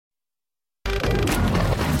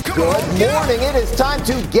Good morning. It is time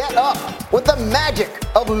to get up with the magic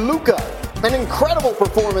of Luka. An incredible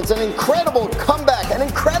performance, an incredible comeback, an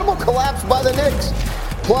incredible collapse by the Knicks.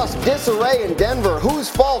 Plus disarray in Denver. Whose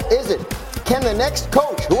fault is it? Can the next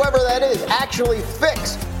coach, whoever that is, actually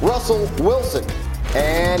fix Russell Wilson?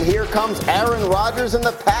 And here comes Aaron Rodgers and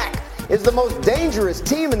the Pack. Is the most dangerous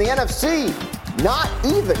team in the NFC. Not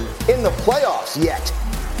even in the playoffs yet.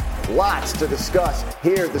 Lots to discuss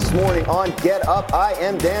here this morning on Get Up. I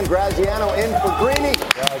am Dan Graziano in for Greeny.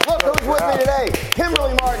 Look who's with me today.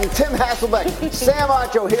 Kimberly Martin, Tim Hasselbeck, Sam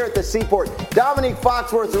Acho here at the Seaport. Dominique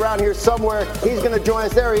Foxworth around here somewhere. He's going to join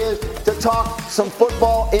us. There he is to talk some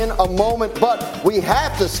football in a moment. But we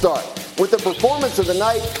have to start with the performance of the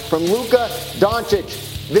night from Luka Doncic.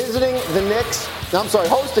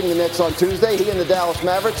 Hosting the Knicks on Tuesday. He and the Dallas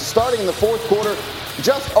Mavericks starting in the fourth quarter.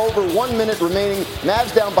 Just over 1 minute remaining.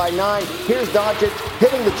 Mavs down by 9. Here's Doncic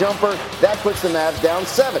hitting the jumper. That puts the Mavs down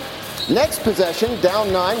 7. Next possession,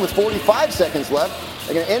 down 9 with 45 seconds left.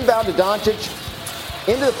 They're going to inbound to Doncic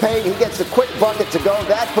into the paint. He gets the quick bucket to go.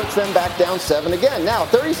 That puts them back down 7 again. Now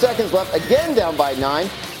 30 seconds left. Again down by 9.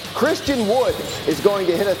 Christian Wood is going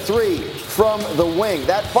to hit a 3 from the wing.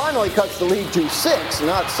 That finally cuts the lead to 6,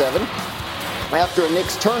 not 7. After a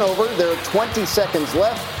Knicks turnover, there are 20 seconds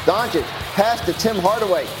left. Doncic pass to Tim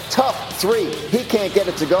Hardaway. Tough 3. He can't get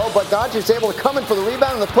it to go, but Doncic is able to come in for the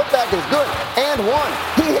rebound, and the putback is good. And 1.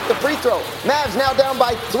 He hit the free throw. Mavs now down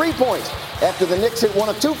by 3 points. After the Knicks hit one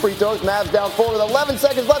of 2 free throws, Mavs down 4 with 11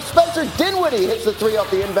 seconds left. Spencer Dinwiddie hits the 3 off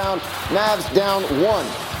the inbound. Mavs down 1.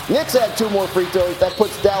 Knicks had 2 more free throws. That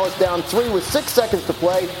puts Dallas down 3 with 6 seconds to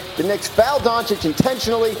play. The Knicks foul Doncic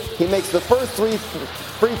intentionally. He makes the first 3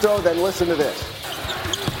 free throw, then listen to this.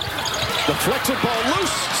 Deflected ball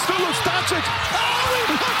loose, still loose Doncic. Oh,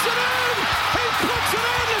 he puts it in! He puts it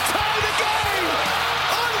in to tie the game!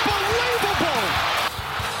 Unbelievable!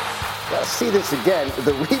 Let's see this again.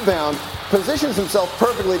 The rebound positions himself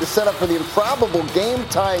perfectly to set up for the improbable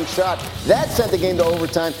game-tying shot. That sent the game to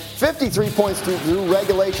overtime. 53 points through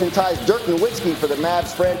regulation ties Dirk Nowitzki for the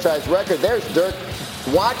Mavs franchise record. There's Dirk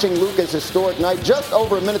watching Luka's historic night. Just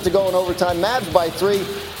over a minute to go in overtime. Mavs by 3.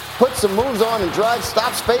 Puts some moves on and drives,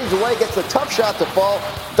 stops, fades away, gets a tough shot to fall.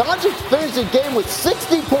 Doncic finished the game with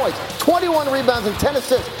 60 points, 21 rebounds, and 10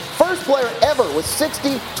 assists. First player ever with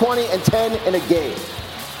 60, 20, and 10 in a game.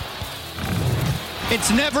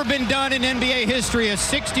 It's never been done in NBA history, a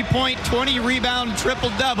 60-point, 20-rebound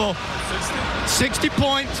triple-double. 60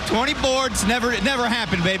 points, 20 boards, it never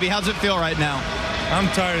happened, baby. How's it feel right now? I'm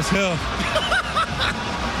tired as hell.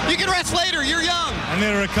 You can rest later, you're young. I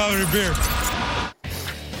need a recovery beer.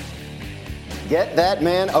 Get that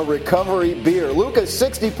man a recovery beer. Luka's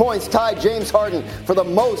 60 points tied James Harden for the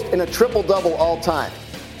most in a triple-double all time.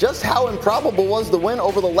 Just how improbable was the win?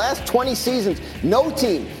 Over the last 20 seasons, no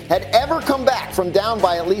team had ever come back from down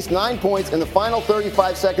by at least 9 points in the final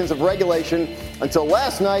 35 seconds of regulation until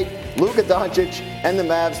last night. Luka Doncic and the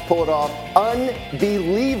Mavs pull it off.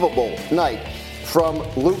 Unbelievable night from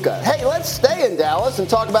Luka. Hey, let's stay in Dallas and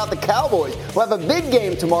talk about the Cowboys, who have a big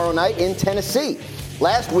game tomorrow night in Tennessee.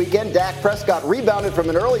 Last weekend, Dak Prescott rebounded from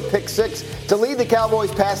an early pick 6 to lead the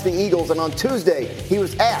Cowboys past the Eagles, and on Tuesday, he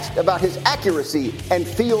was asked about his accuracy and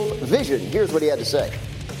field vision. Here's what he had to say.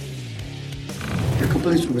 Your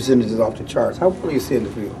completion percentage is off the charts. How well are you seeing the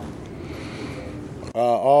field?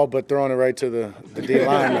 All but throwing it right to the D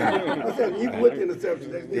lineman. I said, even with the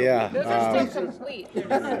interception, yeah. Those are still complete.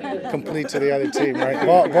 Complete to the other team, right?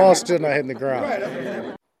 Ball's still not hitting the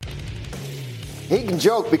ground. He can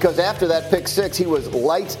joke because after that pick 6, he was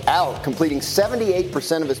lights out, completing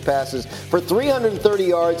 78% of his passes for 330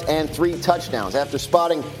 yards and 3 touchdowns. After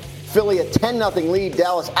spotting Philly a 10-0 lead,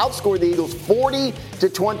 Dallas outscored the Eagles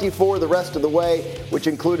 40-24 the rest of the way, which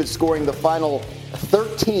included scoring the final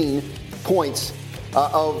 13 points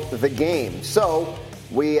of the game. So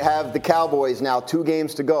we have the Cowboys now 2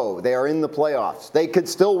 games to go. They are in the playoffs. They could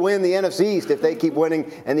still win the NFC East if they keep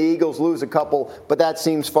winning and the Eagles lose a couple, but that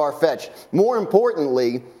seems far-fetched. More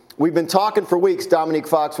importantly, we've been talking for weeks, Dominique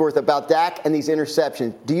Foxworth, about Dak and these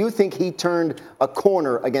interceptions. Do you think he turned a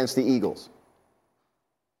corner against the Eagles?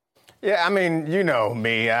 Yeah, I mean, you know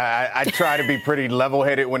me. I try to be pretty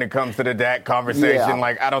level-headed when it comes to the Dak conversation. Yeah.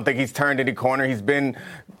 Like, I don't think he's turned any corner. He's been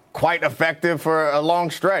quite effective for a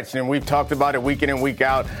long stretch. And we've talked about it week in and week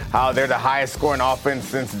out, how they're the highest scoring offense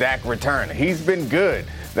since Dak returned. He's been good.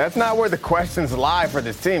 That's not where the questions lie for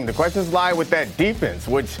this team. The questions lie with that defense,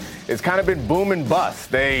 which has kind of been boom and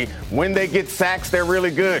bust. When they get sacks, they're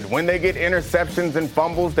really good. When they get interceptions and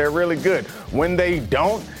fumbles, they're really good. When they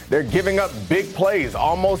don't, they're giving up big plays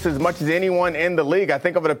almost as much as anyone in the league. I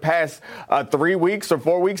think over the past 3 weeks or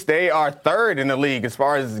 4 weeks, they are third in the league as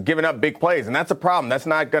far as giving up big plays. And that's a problem. That's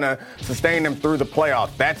not going to sustain them through the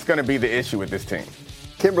playoffs. That's going to be the issue with this team.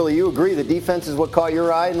 Kimberly, you agree the defense is what caught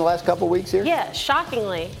your eye in the last couple of weeks here? Yeah,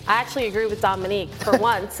 shockingly. I actually agree with Dominique for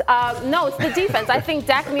once. No, it's the defense. I think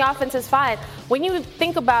Dak and the offense is fine. When you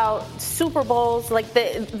think about Super Bowls, like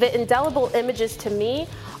the indelible images to me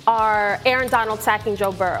are Aaron Donald sacking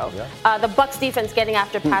Joe Burrow, the Bucs defense getting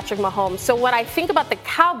after Patrick Mahomes. So when I think about the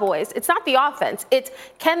Cowboys, it's not the offense. It's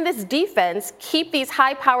can this defense keep these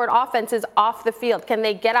high-powered offenses off the field? Can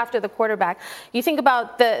they get after the quarterback? You think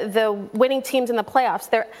about the winning teams in the playoffs.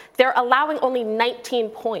 They're allowing only 19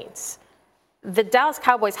 points. The Dallas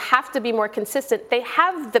Cowboys have to be more consistent. They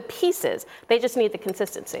have the pieces. They just need the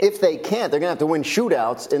consistency. If they can't, they're going to have to win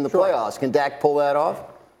shootouts in the playoffs. Can Dak pull that off?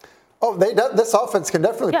 Oh, this offense can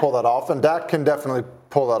definitely pull that off, and Dak can definitely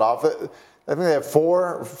pull that off. I think they have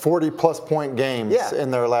 4 40-plus point games in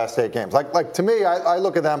their last 8 games. Like to me, I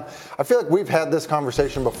look at them. I feel like we've had this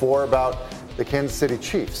conversation before about the Kansas City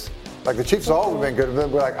Chiefs. Like the Chiefs have always been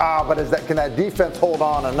good. We're like, but can that defense hold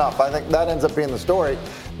on enough? I think that ends up being the story.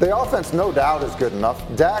 The offense, no doubt, is good enough.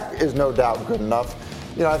 Dak is no doubt good enough.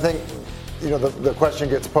 I think, the question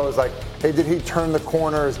gets posed like, hey, did he turn the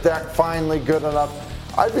corner? Is Dak finally good enough?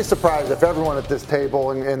 I'd be surprised if everyone at this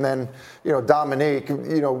table and then, Dominique,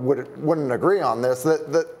 wouldn't agree on this.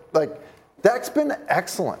 That Dak's been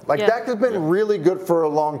excellent. Dak has been really good for a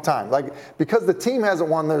long time. Because the team hasn't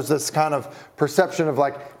won, there's this kind of perception of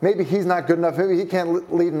maybe he's not good enough, maybe he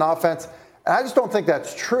can't lead an offense. And I just don't think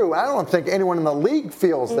that's true. I don't think anyone in the league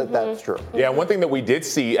feels that that's true. Yeah, one thing that we did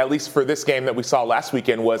see, at least for this game that we saw last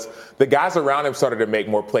weekend, was the guys around him started to make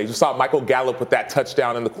more plays. You saw Michael Gallup with that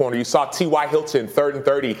touchdown in the corner. You saw T.Y. Hilton, 3rd and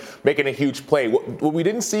 30, making a huge play. What we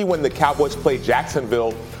didn't see when the Cowboys played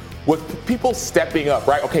Jacksonville with people stepping up,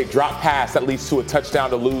 right? Okay, drop pass that leads to a touchdown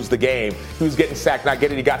to lose the game. He was getting sacked. Not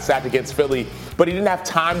getting, he got sacked against Philly, but he didn't have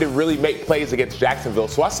time to really make plays against Jacksonville.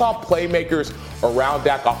 So I saw playmakers around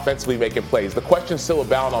Dak offensively making plays. The questions still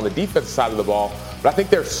abound on the defensive side of the ball, but I think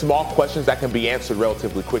there are small questions that can be answered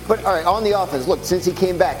relatively quickly. But all right, on the offense, look, since he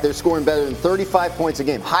came back, they're scoring better than 35 points a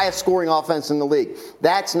game, highest scoring offense in the league.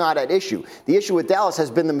 That's not an issue. The issue with Dallas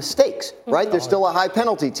has been the mistakes, right? They're still a high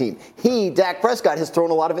penalty team. Dak Prescott, has thrown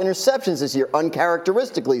a lot of interceptions this year,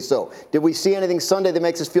 uncharacteristically so. Did we see anything Sunday that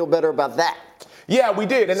makes us feel better about that? Yeah, we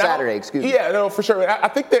did. And Saturday, excuse me. Yeah, no, for sure. I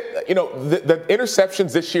think that, the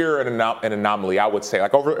interceptions this year are an anomaly, I would say. I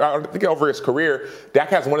think over his career, Dak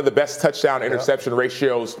has one of the best touchdown interception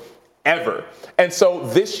ratios ever. And so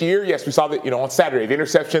this year, yes, we saw that, on Saturday, the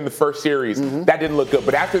interception in the first series, that didn't look good.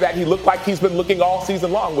 But after that, he looked like he's been looking all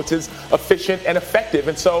season long, which is efficient and effective.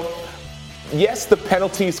 And so, yes, the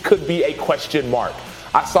penalties could be a question mark.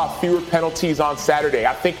 I saw fewer penalties on Saturday.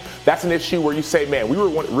 I think that's an issue where you say, man, we were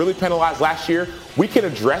really penalized last year. We can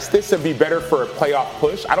address this and be better for a playoff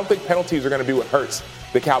push. I don't think penalties are going to be what hurts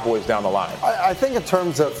the Cowboys down the line. I think in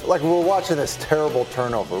terms of, we're watching this terrible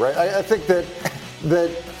turnover, right? I think that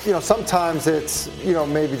sometimes it's,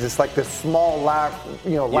 maybe just this small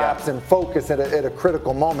lapse in focus at a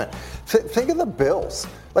critical moment. Think of the Bills.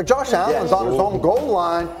 Josh Allen's on his own goal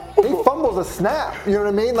line. He fumbles a snap. You know what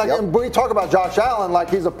I mean? And we talk about Josh Allen like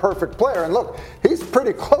he's a perfect player. And look, he's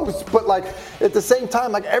pretty close. But at the same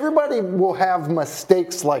time, everybody will have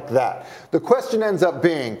mistakes like that. The question ends up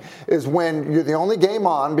being is when you're the only game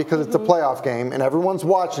on because it's a playoff game and everyone's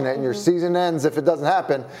watching it and your season ends if it doesn't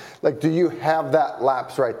happen. Do you have that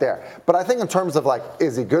lapse right there? But I think in terms of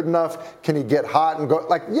is he good enough? Can he get hot and go?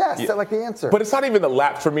 Yes, that's the answer. But it's not even the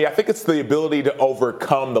lapse for me. I think it's the ability to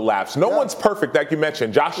overcome the lapse. No one's perfect, like you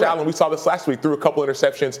mentioned. Josh Allen, we saw this last week, threw a couple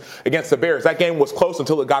interceptions against the Bears. That game was close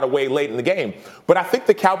until it got away late in the game. But I think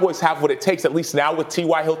the Cowboys have what it takes, at least now with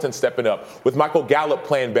T.Y. Hilton stepping up, with Michael Gallup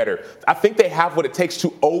playing better. I think they have what it takes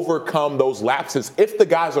to overcome those lapses if the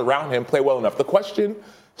guys around him play well enough. The question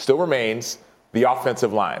still remains the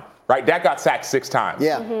offensive line. Right, Dak got sacked 6 times.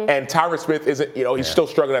 Yeah. And Tyron Smith isn't, he's still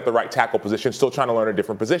struggling at the right tackle position, still trying to learn a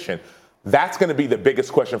different position. That's going to be the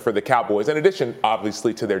biggest question for the Cowboys, in addition,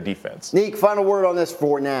 obviously, to their defense. Nick, final word on this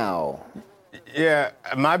for now. Yeah,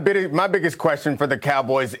 my biggest question for the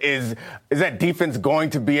Cowboys is that defense going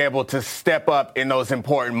to be able to step up in those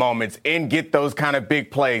important moments and get those kind of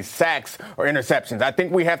big plays, sacks or interceptions? I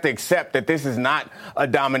think we have to accept that this is not a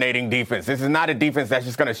dominating defense. This is not a defense that's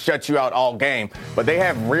just going to shut you out all game. But they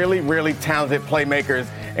have really, really talented playmakers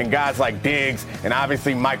and guys like Diggs and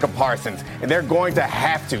obviously Micah Parsons. And they're going to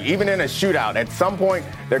have to, even in a shootout, at some point,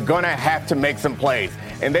 they're going to have to make some plays.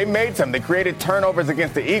 and they made some. They created turnovers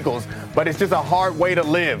against the Eagles, but it's just a hard way to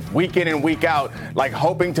live week in and week out, like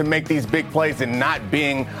hoping to make these big plays and not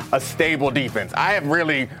being a stable defense. I have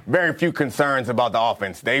really very few concerns about the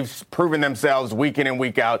offense. They've proven themselves week in and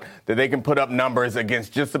week out that they can put up numbers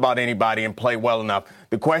against just about anybody and play well enough.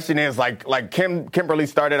 The question is, like Kimberly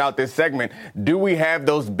started out this segment, do we have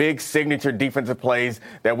those big signature defensive plays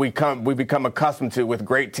that we become accustomed to with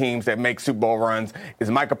great teams that make Super Bowl runs?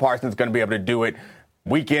 Is Micah Parsons going to be able to do it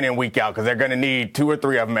week in and week out? Because they're going to need 2 or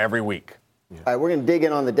 3 of them every week. All right, we're going to dig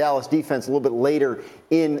in on the Dallas defense a little bit later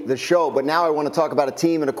in the show, but now I want to talk about a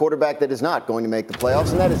team and a quarterback that is not going to make the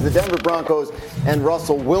playoffs, and that is the Denver Broncos and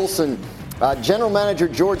Russell Wilson. General Manager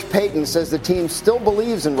George Paton says the team still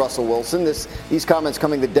believes in Russell Wilson. These comments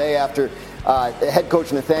coming the day after head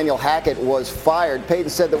coach Nathaniel Hackett was fired. Paton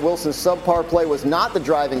said that Wilson's subpar play was not the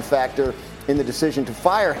driving factor in the decision to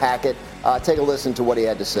fire Hackett. Take a listen to what he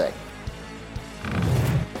had to say.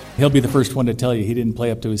 He'll be the first one to tell you he didn't play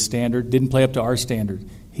up to his standard, didn't play up to our standard.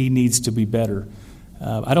 He needs to be better.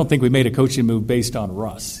 I don't think we made a coaching move based on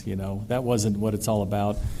Russ. That wasn't what it's all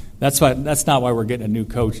about. That's not why we're getting a new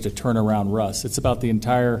coach to turn around Russ. It's about the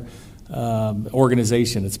entire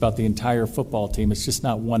organization. It's about the entire football team. It's just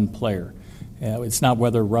not one player. It's not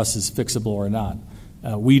whether Russ is fixable or not.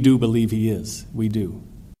 We do believe he is. We do.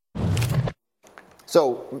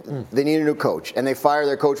 So they need a new coach, and they fire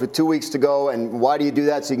their coach with 2 weeks to go. And why do you do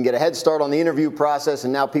that? So you can get a head start on the interview process,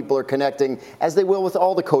 and now people are connecting, as they will with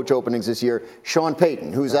all the coach openings this year. Sean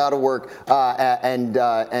Payton, who's out of work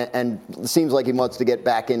and seems like he wants to get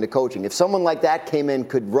back into coaching. If someone like that came in,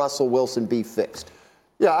 could Russell Wilson be fixed?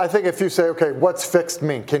 Yeah, I think if you say, okay, what's fixed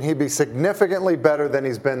mean? Can he be significantly better than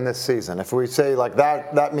he's been this season? If we say like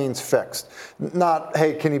that means fixed. Not,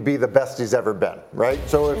 hey, can he be the best he's ever been, right?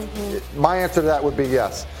 So my answer to that would be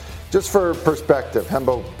yes. Just for perspective,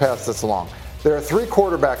 Hembo passed this along. There are 3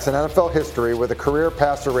 quarterbacks in NFL history with a career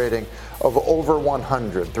passer rating of over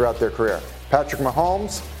 100 throughout their career. Patrick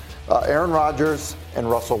Mahomes, Aaron Rodgers, and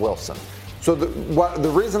Russell Wilson. So the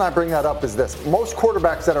reason I bring that up is this. Most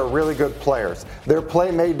quarterbacks that are really good players, their play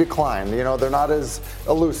may decline. They're not as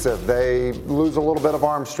elusive. They lose a little bit of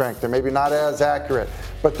arm strength. They're maybe not as accurate.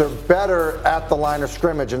 But they're better at the line of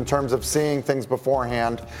scrimmage in terms of seeing things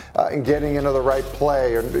beforehand and getting into the right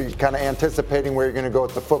play or kind of anticipating where you're going to go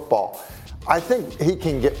with the football. I think he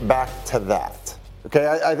can get back to that. Okay,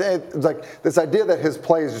 I think like this idea that his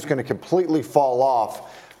play is just going to completely fall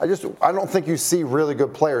off. I don't think you see really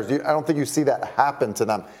good players. I don't think you see that happen to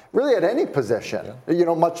them, really at any position,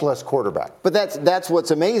 much less quarterback. But that's what's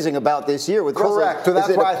amazing about this year with Russell. Correct. So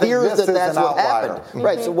that's why I think this is an outlier. Happened.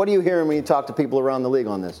 Right. So what are you hearing when you talk to people around the league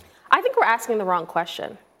on this? I think we're asking the wrong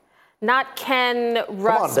question. Not can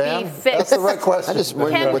Russ be fixed. That's the right question.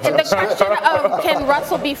 The question of can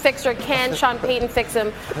Russell be fixed or can Sean Payton fix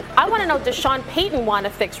him? I want to know, does Sean Payton want to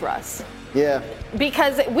fix Russ? Yeah.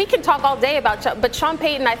 Because we can talk all day but Sean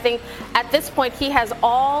Payton, I think at this point he has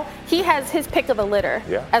his pick of the litter.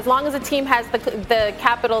 Yeah. As long as the team has the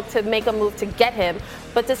capital to make a move to get him.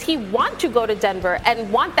 But does he want to go to Denver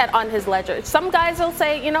and want that on his ledger? Some guys will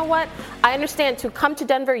say, you know what? I understand to come to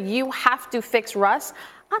Denver, you have to fix Russ.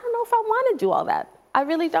 I don't know if I want to do all that. I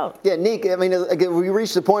really don't. Yeah, Nick, I mean, again, we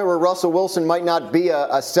reached the point where Russell Wilson might not be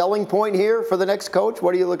a selling point here for the next coach.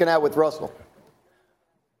 What are you looking at with Russell?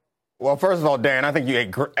 Well, first of all, Dan, I think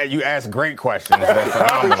you asked great questions. That's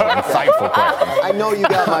phenomenal, insightful questions. I know you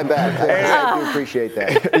got my back. I do appreciate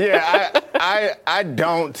that. Yeah, I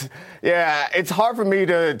don't. Yeah, it's hard for me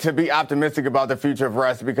to be optimistic about the future of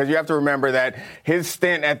Russ because you have to remember that his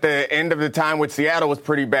stint at the end of the time with Seattle was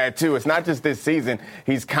pretty bad, too. It's not just this season.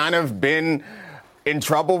 He's kind of been in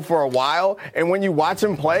trouble for a while, and when you watch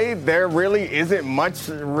him play, there really isn't much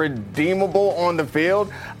redeemable on the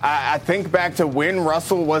field. I think back to when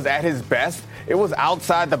Russell was at his best. It was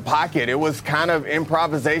outside the pocket. It was kind of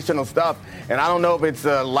improvisational stuff, and I don't know if it's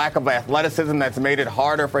a lack of athleticism that's made it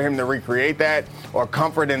harder for him to recreate that or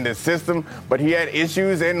comfort in this system, but he had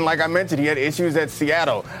issues, and like I mentioned, he had issues at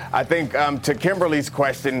Seattle. I think to Kimberly's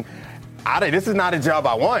question, this is not a job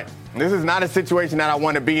I want. This is not a situation that I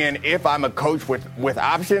want to be in if I'm a coach with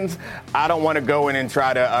options. I don't want to go in and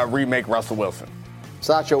try to remake Russell Wilson.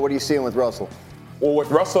 Sacho, what are you seeing with Russell? Well, with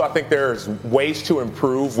Russell, I think there's ways to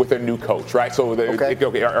improve with a new coach, right? So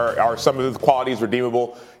are some of the qualities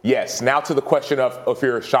redeemable? Yes. Now to the question of if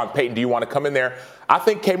you're Sean Payton, do you want to come in there? I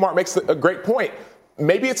think Kmart makes a great point.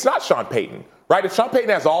 Maybe it's not Sean Payton. Right? If Sean Payton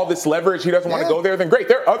has all this leverage, he doesn't want to go there, then great.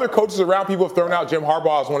 There are other coaches around. People have thrown out Jim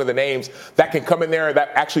Harbaugh as one of the names that can come in there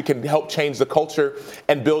that actually can help change the culture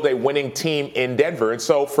and build a winning team in Denver. And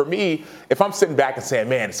so for me, if I'm sitting back and saying,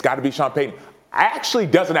 man, it's got to be Sean Payton, actually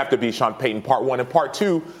doesn't have to be Sean Payton, part one. And part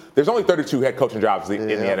two, there's only 32 head coaching jobs in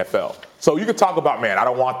the NFL. So you can talk about, man, I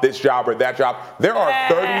don't want this job or that job. There are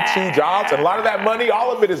 32 jobs, and a lot of that money,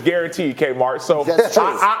 all of it is guaranteed, Kmart. So that's true.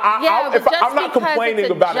 I'm not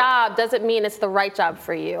complaining about it. Job doesn't mean it's the right job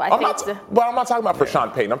for you. But I'm not talking about for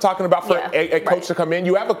Sean Payton. I'm talking about for a coach to come in.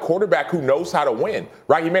 You have a quarterback who knows how to win,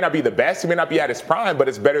 right? He may not be the best. He may not be at his prime, but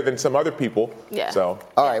it's better than some other people. Yeah. So.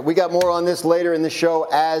 All right, we got more on this later in the show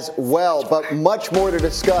as well, but much more to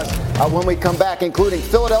discuss when we come back, including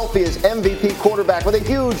Philadelphia's MVP quarterback with a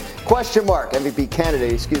huge question mark. MVP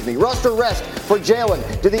candidate, Rust or rest for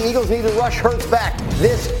Jalen. Do the Eagles need to rush Hurts back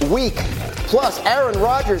this week? Plus, Aaron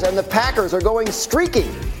Rodgers and the Packers are going streaking.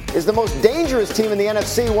 Is the most dangerous team in the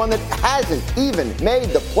NFC one that hasn't even made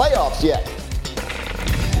the playoffs yet?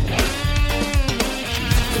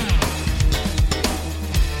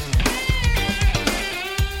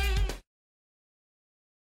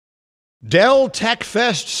 Dell Tech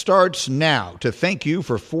Fest starts now. To thank you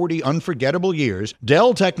for 40 unforgettable years,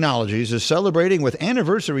 Dell Technologies is celebrating with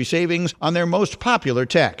anniversary savings on their most popular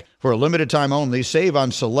tech. For a limited time only, save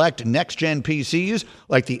on select next-gen PCs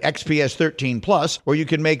like the XPS 13 Plus, or you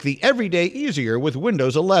can make the everyday easier with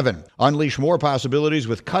Windows 11. Unleash more possibilities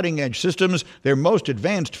with cutting-edge systems, their most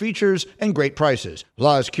advanced features, and great prices.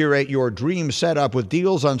 Plus, curate your dream setup with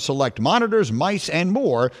deals on select monitors, mice, and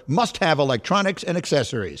more must-have electronics and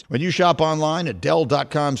accessories. When you shop online at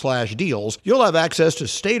Dell.com/deals, you'll have access to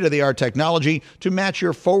state-of-the-art technology to match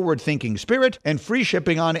your forward-thinking spirit and free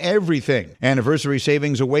shipping on everything. Anniversary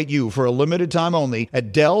savings await you for a limited time only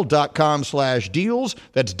at Dell.com/deals.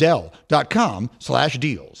 That's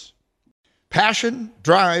Dell.com/deals. Passion,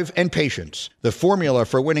 drive, and patience. The formula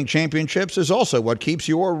for winning championships is also what keeps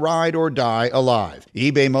your ride or die alive.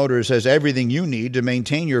 eBay Motors has everything you need to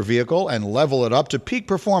maintain your vehicle and level it up to peak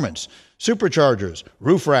performance. Superchargers,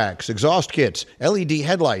 roof racks, exhaust kits, LED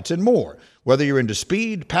headlights, and more. Whether you're into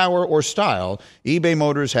speed, power, or style, eBay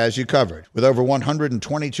Motors has you covered. With over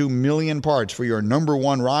 122 million parts for your number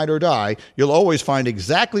one ride or die, you'll always find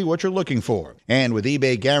exactly what you're looking for. And with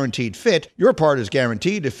eBay Guaranteed Fit, your part is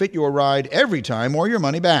guaranteed to fit your ride every time or your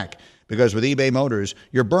money back. Because with eBay Motors,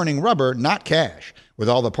 you're burning rubber, not cash. With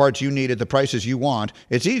all the parts you need at the prices you want,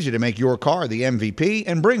 it's easy to make your car the MVP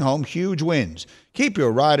and bring home huge wins. Keep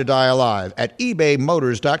your ride or die alive at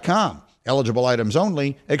ebaymotors.com. Eligible items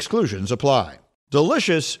only. Exclusions apply.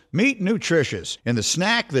 Delicious, meet nutritious. In the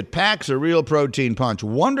snack that packs a real protein punch,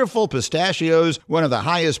 Wonderful Pistachios, one of the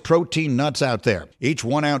highest protein nuts out there. Each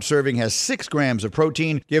 1 ounce serving has 6 grams of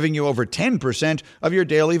protein, giving you over 10% of your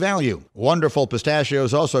daily value. Wonderful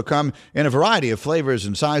Pistachios also come in a variety of flavors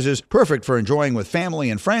and sizes, perfect for enjoying with family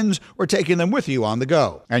and friends or taking them with you on the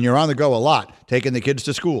go. And you're on the go a lot, taking the kids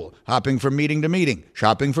to school, hopping from meeting to meeting,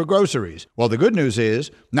 shopping for groceries. Well, the good news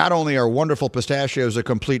is, not only are Wonderful Pistachios a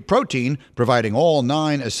complete protein, providing all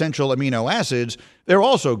 9 essential amino acids, they're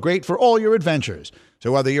also great for all your adventures.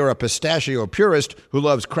 So whether you're a pistachio purist who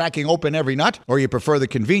loves cracking open every nut, or you prefer the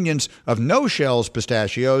convenience of no-shells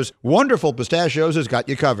pistachios, Wonderful Pistachios has got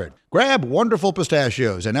you covered. Grab Wonderful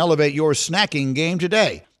Pistachios and elevate your snacking game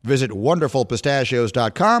today. Visit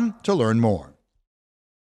wonderfulpistachios.com to learn more.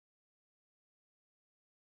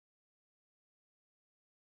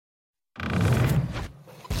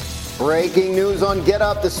 Breaking news on Get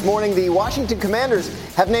Up this morning. The Washington Commanders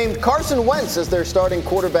have named Carson Wentz as their starting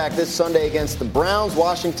quarterback this Sunday against the Browns.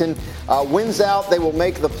 Washington wins out. They will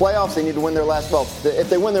make the playoffs. They need to win their last, if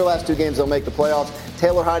they win their last 2 games, they'll make the playoffs.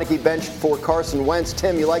 Taylor Heinicke benched for Carson Wentz.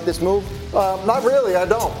 Tim, you like this move? Not really. I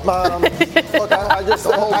don't. Look, I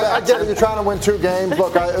get it. You're trying to win 2 games.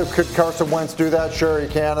 Look, could Carson Wentz do that? Sure, he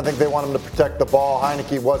can. I think they want him to protect the ball.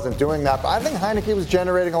 Heinicke wasn't doing that. But I think Heinicke was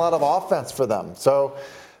generating a lot of offense for them. So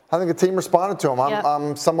I think the team responded to him.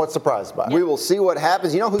 I'm somewhat surprised by it. We will see what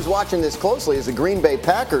happens. You know who's watching this closely is the Green Bay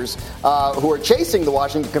Packers, who are chasing the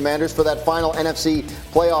Washington Commanders for that final NFC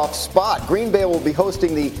playoff spot. Green Bay will be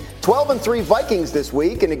hosting the 12-3 Vikings this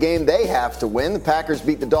week in a game they have to win. The Packers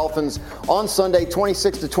beat the Dolphins on Sunday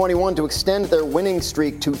 26-21 to extend their winning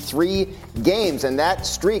streak to 3 games, and that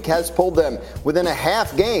streak has pulled them within a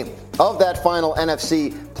half game of that final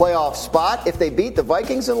NFC playoff spot. If they beat the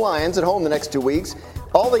Vikings and Lions at home the next 2 weeks,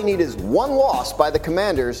 all they need is 1 loss by the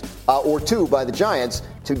Commanders or 2 by the Giants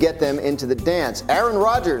to get them into the dance. Aaron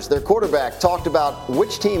Rodgers, their quarterback, talked about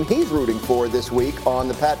which team he's rooting for this week on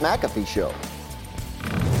the Pat McAfee Show.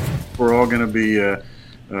 We're all going to be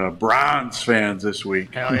Browns fans this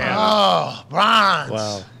week. Hell yeah. Oh, Browns.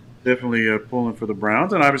 Wow. Definitely pulling for the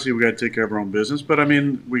Browns. And obviously we got to take care of our own business. But, I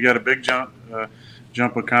mean, we got a big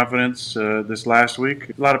jump of confidence this last week.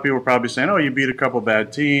 A lot of people are probably saying, oh, you beat a couple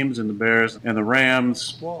bad teams and the Bears and the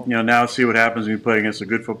Rams. You know, now see what happens when you play against a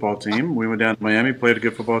good football team. We went down to Miami, played a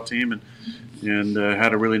good football team, and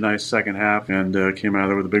had a really nice second half and came out of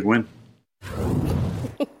there with a big win.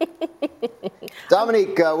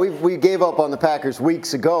 Dominique, we gave up on the Packers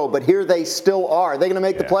weeks ago, but here they still are. Are they going to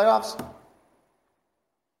make the playoffs?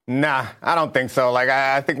 Nah, I don't think so. Like,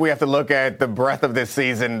 I think we have to look at the breadth of this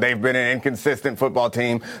season. They've been an inconsistent football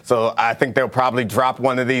team, so I think they'll probably drop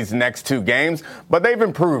one of these next 2 games. But they've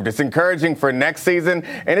improved. It's encouraging for next season,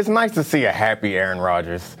 and it's nice to see a happy Aaron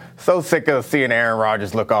Rodgers. So sick of seeing Aaron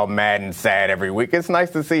Rodgers look all mad and sad every week. It's nice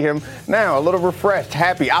to see him now a little refreshed,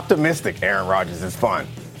 happy, optimistic. Aaron Rodgers is fun.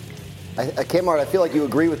 Kmart, I feel like you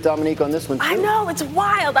agree with Dominique on this one, too. I know, it's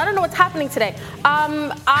wild. I don't know what's happening today.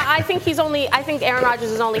 I think Aaron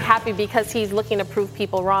Rodgers is only happy because he's looking to prove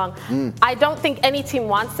people wrong. I don't think any team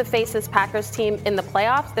wants to face this Packers team in the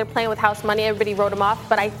playoffs. They're playing with house money. Everybody wrote them off.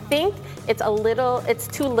 But I think it's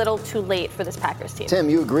too little too late for this Packers team. Tim,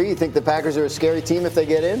 you agree? You think the Packers are a scary team if they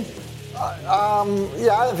get in?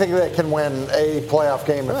 Yeah, I think they can win a playoff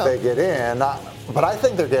game if they get in. But I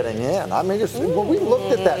think they're getting in. I mean, just when we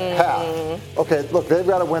looked at that path, okay, look, they've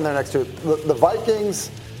got to win their next 2. The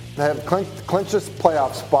Vikings have clinched this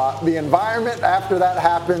playoff spot. The environment after that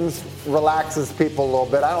happens relaxes people a little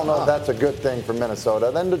bit. I don't know if that's a good thing for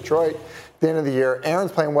Minnesota. Then Detroit, at the end of the year,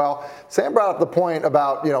 Aaron's playing well. Sam brought up the point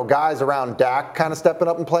about, guys around Dak kind of stepping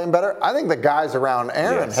up and playing better. I think the guys around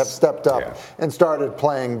Aaron have stepped up and started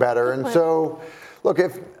playing better. And so, look,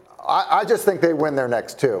 I just think they win their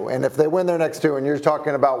next 2. And if they win their next 2, and you're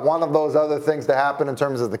talking about one of those other things to happen in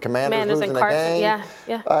terms of the Commanders losing a game,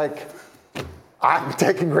 like, I'm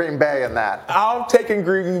taking Green Bay in that. I'm taking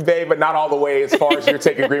Green Bay, but not all the way as far as you're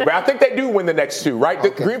taking Green Bay. I think they do win the next 2, right?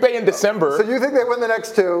 Okay. Green Bay in December. So you think they win the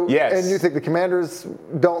next 2? Yes. And you think the Commanders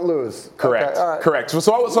don't lose? Correct. Okay, all right. Correct.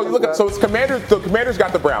 So you look at it's Commanders. The Commanders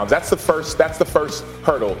got the Browns. That's the first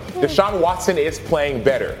hurdle. Deshaun Watson is playing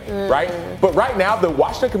better, right? But right now, the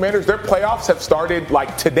Washington Commanders, their playoffs have started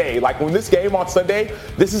like today. Like when this game on Sunday,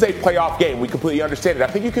 this is a playoff game. We completely understand it. I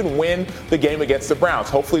think you can win the game against the Browns.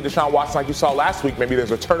 Hopefully, Deshaun Watson, like you saw last week, maybe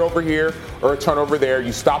there's a turnover here or a turnover there.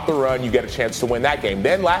 You stop the run, you get a chance to win that game.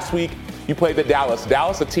 Then last week, you played the Dallas,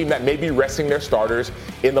 a team that may be resting their starters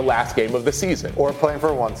in the last game of the season. Or playing for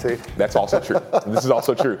a 1 seed. That's also true. This is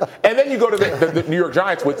also true. And then you go to the New York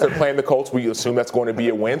Giants, which they're playing the Colts. We assume that's going to be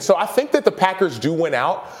a win. So I think that the Packers do win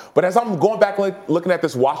out. But as I'm going back looking at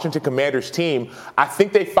this Washington Commanders team, I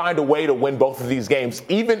think they find a way to win both of these games,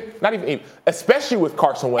 especially with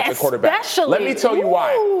Carson Wentz at quarterback. Let me tell you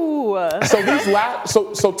why.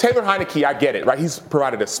 So Taylor Heineke, I get it, right? He's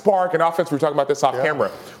provided a spark and offense. We were talking about this off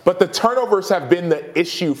camera. But the turnovers have been the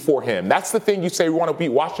issue for him. That's the thing. You say we want to beat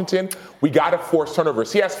Washington, we got to force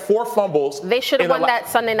turnovers. He has 4 fumbles. They should have won that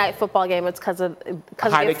Sunday night football game. It's because of the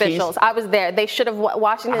officials. I was there. They should have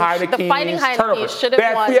Washington. The Fighting Heineke should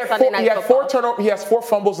have won Sunday night football. He has 4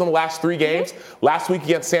 fumbles in the last 3 games. Last week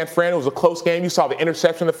against San Fran, it was a close game. You saw the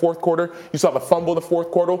interception in the fourth quarter. You saw the fumble in the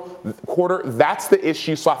fourth quarter. That's the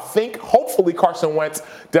issue. So I think hopefully Carson Wentz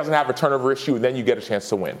doesn't have a turnover issue, and then you get a chance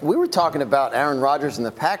to win. We were talking about Aaron Rodgers and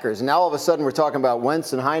the Packers, and now all of a sudden we're talking about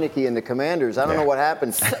Wentz and Heineke and the Commanders. I don't know what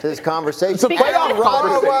happened to this conversation. It's a playoff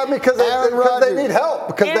conversation. Because they need help.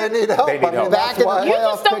 Because they need help. You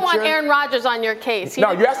just don't want Aaron Rodgers on your case.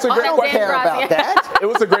 No, you asked a great question about that. It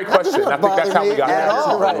was a great question. I think that's how we got there.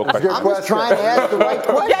 I'm just trying to ask the right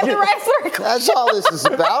question. That's all this is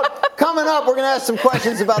about. Coming up, we're going to ask some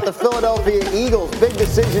questions about the Philadelphia Eagles. Big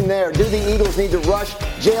decision there. Do the Eagles need to rush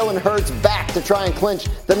Jalen Hurts back to try and clinch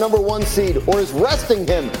the number 1 seed, or is resting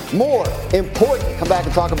him more important? Come back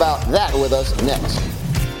and talk about that with us next.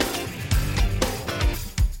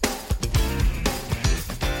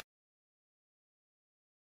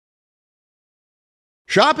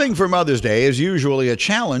 Shopping for Mother's Day is usually a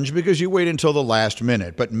challenge because you wait until the last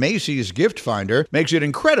minute, but Macy's Gift Finder makes it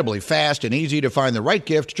incredibly fast and easy to find the right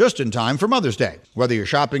gift just in time for Mother's Day. Whether you're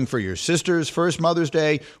shopping for your sister's first Mother's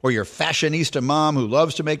Day or your fashionista mom who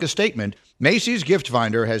loves to make a statement, Macy's Gift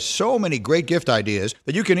Finder has so many great gift ideas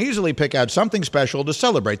that you can easily pick out something special to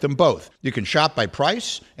celebrate them both. You can shop by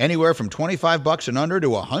price, anywhere from $25 and under to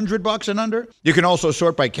 $100 and under. You can also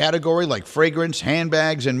sort by category like fragrance,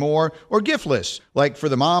 handbags, and more, or gift lists, like for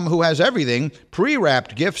the mom who has everything,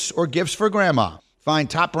 pre-wrapped gifts or gifts for grandma. Find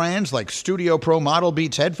top brands like Studio Pro Model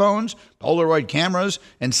Beats headphones, Polaroid cameras,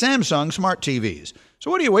 and Samsung smart TVs. So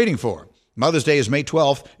what are you waiting for? Mother's Day is May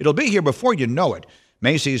 12th. It'll be here before you know it.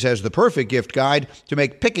 Macy's has the perfect gift guide to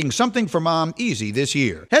make picking something for mom easy this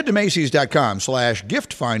year. Head to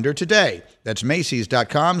Macys.com/gift finder today. That's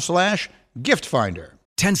Macys.com/gift Gift Finder.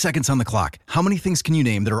 10 seconds on the clock. How many things can you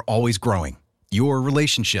name that are always growing? Your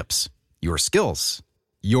relationships, your skills,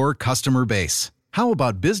 your customer base. How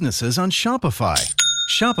about businesses on Shopify?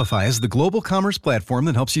 Shopify is the global commerce platform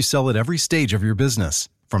that helps you sell at every stage of your business.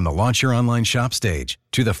 From the launch your online shop stage,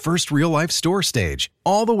 to the first real-life store stage,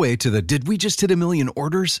 all the way to the did we just hit a million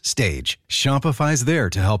orders stage. Shopify's there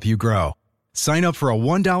to help you grow. Sign up for a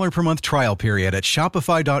 $1 per month trial period at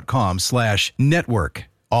shopify.com/network,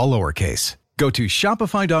 all lowercase. Go to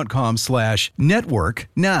shopify.com/network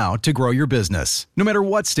now to grow your business, no matter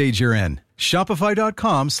what stage you're in.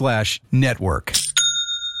 Shopify.com/network.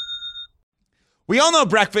 We all know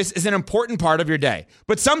breakfast is an important part of your day,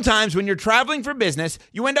 but sometimes when you're traveling for business,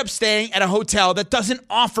 you end up staying at a hotel that doesn't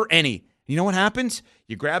offer any. You know what happens?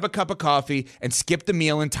 You grab a cup of coffee and skip the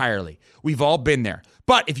meal entirely. We've all been there.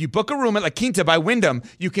 But if you book a room at La Quinta by Wyndham,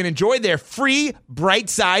 you can enjoy their free Bright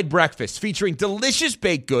Side breakfast featuring delicious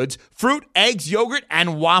baked goods, fruit, eggs, yogurt,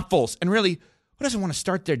 and waffles. And really, who doesn't want to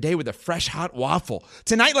start their day with a fresh, hot waffle?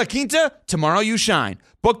 Tonight, La Quinta, tomorrow you shine.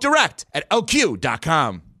 Book direct at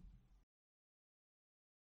lq.com.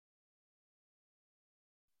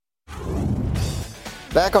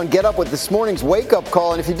 Back on Get Up with this morning's wake-up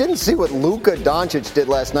call, and if you didn't see what Luka Doncic did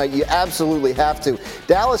last night, you absolutely have to.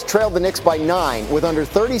 Dallas trailed the Knicks by 9 with under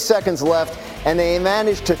 30 seconds left, and they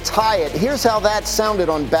managed to tie it. Here's how that sounded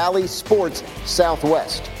on Bally Sports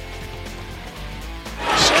Southwest.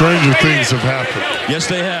 Stranger things have happened. Yes,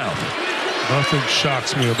 they have. Nothing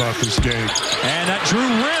shocks me about this game. And that Drew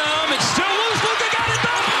rim, it's still loose. Luka got it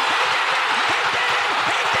done. He did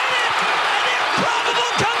it. An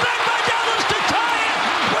improbable comeback by Dallas to tie it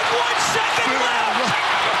with 1 second left.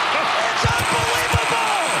 It's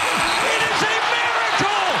unbelievable. It is a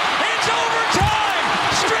miracle. It's overtime.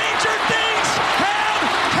 Stranger things have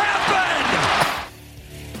happened.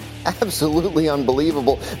 Absolutely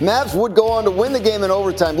unbelievable. Mavs would go on to win the game in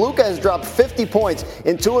overtime. Luka has dropped 50 points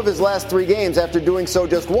in 2 of his last 3 games after doing so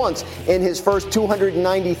just once in his first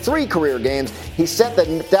 293 career games. He set the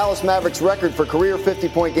Dallas Mavericks record for career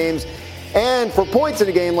 50-point games and for points in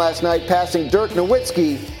a game last night, passing Dirk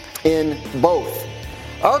Nowitzki in both.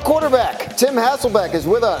 Our quarterback, Tim Hasselbeck, is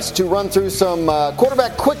with us to run through some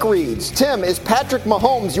quarterback quick reads. Tim, is Patrick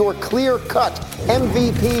Mahomes your clear-cut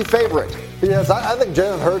MVP favorite? Yes, I think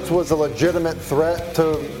Jalen Hurts was a legitimate threat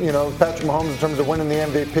to, Patrick Mahomes in terms of winning the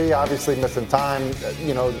MVP. Obviously missing time,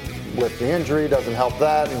 with the injury doesn't help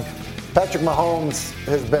that. And Patrick Mahomes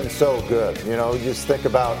has been so good. You just think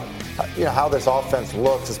about, how this offense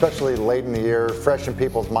looks, especially late in the year, fresh in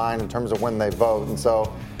people's mind in terms of when they vote. And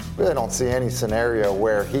so really don't see any scenario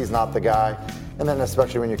where he's not the guy. And then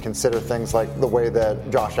especially when you consider things like the way that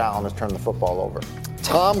Josh Allen has turned the football over.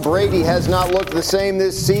 Tom Brady has not looked the same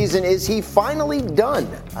this season. Is he finally done?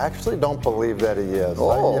 I actually don't believe that he is.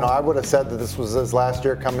 Oh. I would have said that this was his last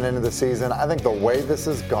year coming into the season. I think the way this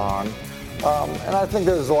has gone, and I think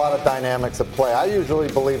there's a lot of dynamics at play. I usually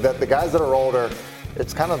believe that the guys that are older,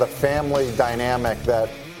 it's kind of the family dynamic that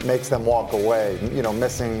makes them walk away,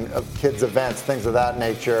 missing kids' events, things of that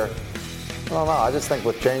nature. I don't know. I just think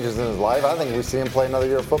with changes in his life, I think we see him play another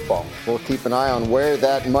year of football. We'll keep an eye on where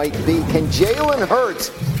that might be. Can Jalen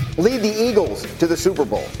Hurts lead the Eagles to the Super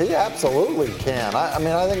Bowl? He absolutely can.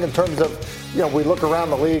 I think in terms of, we look around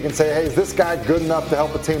the league and say, hey, is this guy good enough to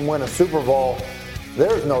help a team win a Super Bowl?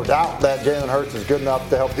 There's no doubt that Jalen Hurts is good enough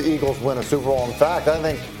to help the Eagles win a Super Bowl. In fact, I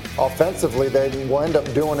think offensively they will end up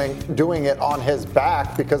doing it on his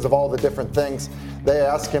back because of all the different things they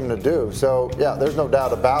ask him to do. So, yeah, there's no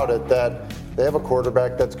doubt about it that they have a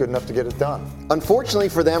quarterback that's good enough to get it done. Unfortunately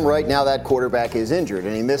for them right now, that quarterback is injured,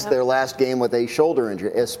 and he missed their last game with a shoulder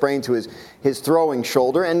injury, a sprain to his throwing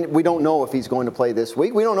shoulder, and we don't know if he's going to play this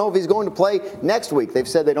week. We don't know if he's going to play next week. They've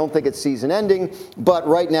said they don't think it's season ending, but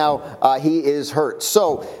right now he is hurt.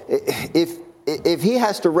 So if he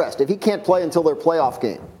has to rest, if he can't play until their playoff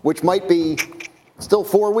game, which might be still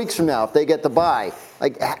 4 weeks from now if they get the bye.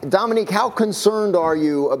 Dominique, how concerned are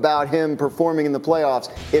you about him performing in the playoffs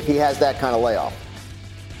if he has that kind of layoff?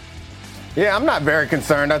 Yeah, I'm not very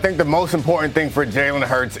concerned. I think the most important thing for Jalen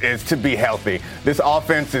Hurts is to be healthy. This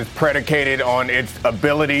offense is predicated on its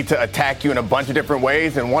ability to attack you in a bunch of different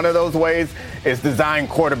ways, and one of those ways is design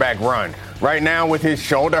quarterback run. Right now, with his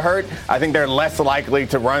shoulder hurt, I think they're less likely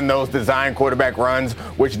to run those design quarterback runs,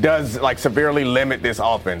 which does severely limit this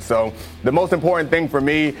offense. So the most important thing for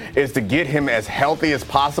me is to get him as healthy as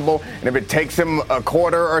possible. And if it takes him a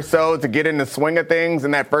quarter or so to get in the swing of things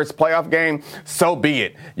in that first playoff game, so be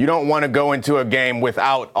it. You don't want to go into a game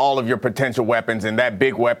without all of your potential weapons. And that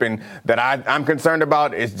big weapon that I'm concerned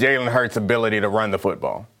about is Jalen Hurts' ability to run the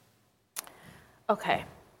football. Okay.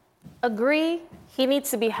 Agree, he needs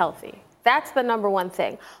to be healthy. That's the number one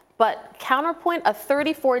thing. But counterpoint, a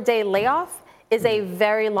 34-day layoff is a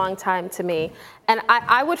very long time to me. And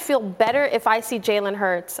I would feel better if I see Jalen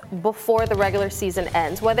Hurts before the regular season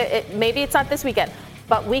ends. Maybe it's not this weekend,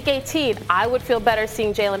 but week 18, I would feel better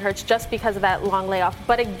seeing Jalen Hurts just because of that long layoff.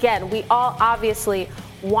 But again, we all obviously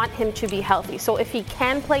want him to be healthy. So if he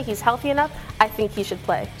can play, he's healthy enough, I think he should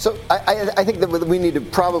play. So I think that we need to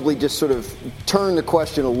probably just sort of turn the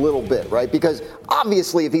question a little bit, right? Because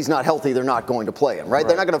obviously if he's not healthy, they're not going to play him, right?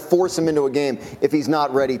 They're not going to force him into a game if he's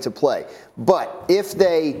not ready to play. But if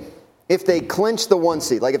they clinch the 1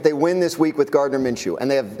 seed, like if they win this week with Gardner Minshew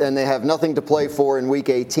and they have nothing to play for in week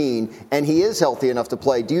 18 and he is healthy enough to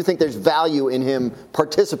play, do you think there's value in him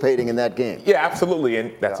participating in that game? Yeah, absolutely.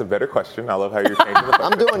 And that's a better question. I love how you're changing the question.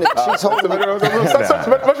 I'm doing it. She's holding That's a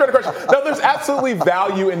much better question. No, there's absolutely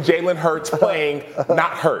value in Jalen Hurts playing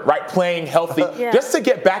not hurt, right? Playing healthy, just to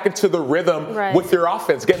get back into the rhythm with your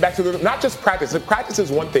offense. Get back to the not just practice. Practice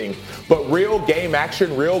is one thing, but real game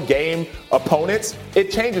action, real game opponents,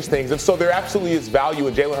 it changes things. And so there absolutely is value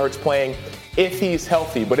in Jalen Hurts playing if he's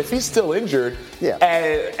healthy. But if he's still injured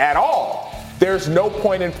at all, there's no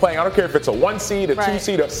point in playing. I don't care if it's a 1 seed, a 2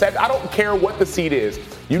 seed, a 7. I don't care what the seed is.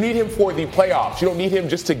 You need him for the playoffs. You don't need him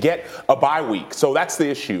just to get a bye week. So that's the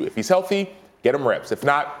issue. If he's healthy, get him reps. If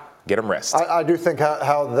not, get him rest. I do think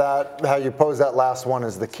how you pose that last one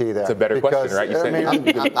is the key there. It's a better question, right? You said he's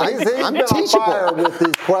been on fire with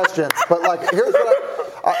these questions. But here's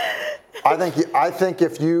what I think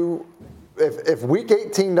if week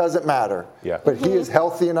 18 doesn't matter, but he is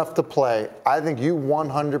healthy enough to play, I think you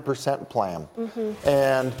 100% play him.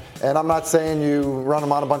 And I'm not saying you run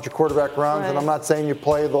him on a bunch of quarterback runs, and I'm not saying you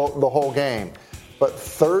play the whole game. But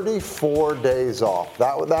 34 days off,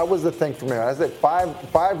 that was the thing for me. I said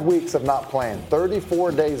 5 weeks of not playing,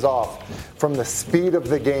 34 days off from the speed of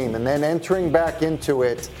the game, and then entering back into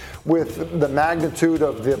it with the magnitude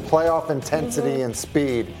of the playoff intensity and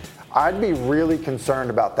speed. I'd be really concerned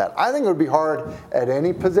about that. I think it would be hard at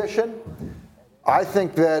any position. I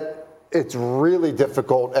think that it's really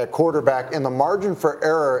difficult at quarterback, and the margin for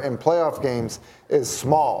error in playoff games is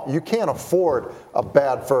small. You can't afford a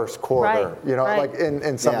bad first quarter, like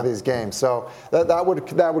in some of these games. So that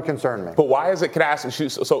would concern me. But why is it? Can I ask you?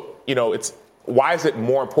 So why is it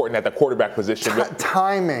more important at the quarterback position?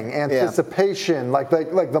 Timing, anticipation, like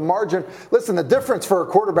the margin. Listen, the difference for a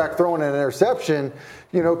quarterback throwing an interception,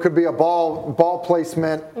 could be a ball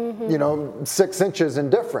placement, 6 inches in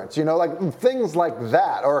difference, like things like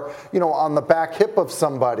that, or on the back hip of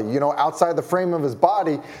somebody, outside the frame of his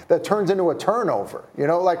body that turns into a turnover,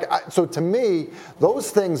 so to me,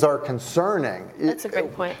 those things are concerning. That's a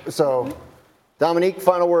great point. So, Dominique,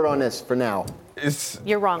 final word on this for now.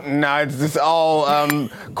 You're wrong. No, it's just all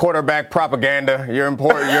quarterback propaganda. You're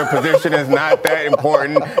important. Your position is not that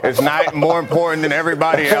important. It's not more important than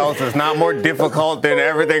everybody else. It's not more difficult than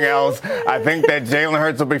everything else. I think that Jalen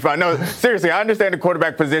Hurts will be fine. No, seriously, I understand the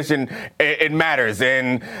quarterback position. It matters,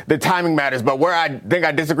 and the timing matters. But where I think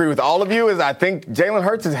I disagree with all of you is I think Jalen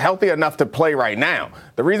Hurts is healthy enough to play right now.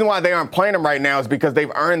 The reason why they aren't playing him right now is because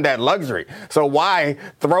they've earned that luxury. So why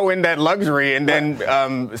throw in that luxury and then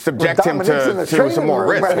subject him to some more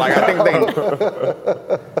risk? I think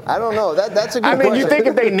they. I don't know. That's a good question. You think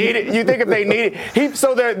if they need it,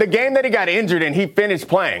 so the game that he got injured in, he finished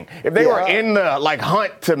playing. If they were in the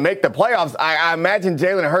hunt to make the playoffs, I imagine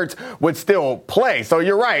Jalen Hurts would still play. So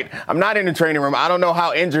you're right. I'm not in the training room. I don't know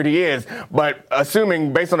how injured he is, but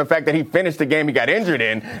assuming based on the fact that he finished the game he got injured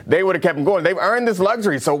in, they would have kept him going. They've earned this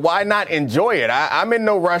luxury, so why not enjoy it? I'm in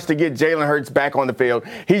no rush to get Jalen Hurts back on the field.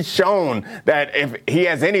 He's shown that if he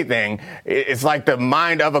has anything, it's like the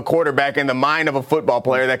mind of a quarterback and the mind of a football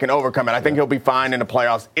player that can overcome it. I think he'll be fine in the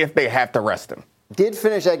playoffs if they have to rest him. Did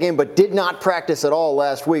finish that game, but did not practice at all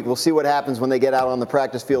last week. We'll see what happens when they get out on the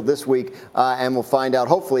practice field this week, and we'll find out,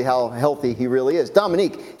 hopefully, how healthy he really is.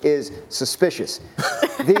 Dominique is suspicious.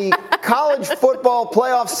 The college football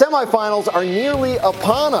playoff semifinals are nearly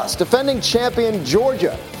upon us. Defending champion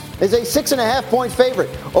Georgia is a 6.5-point favorite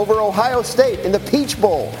over Ohio State in the Peach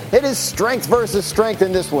Bowl. It is strength versus strength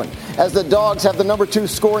in this one, as the Dogs have the number 2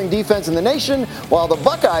 scoring defense in the nation, while the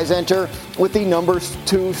Buckeyes enter with the number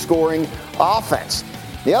 2 scoring offense.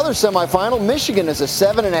 The other semifinal, Michigan is a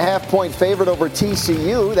 7.5-point favorite over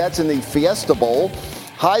TCU. That's in the Fiesta Bowl.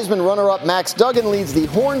 Heisman runner-up Max Duggan leads the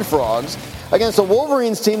Horned Frogs against a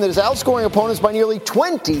Wolverines team that is outscoring opponents by nearly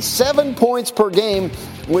 27 points per game,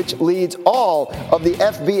 which leads all of the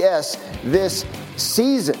FBS this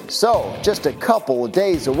season. So just a couple of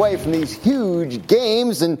days away from these huge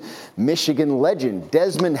games, and Michigan legend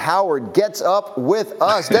Desmond Howard gets up with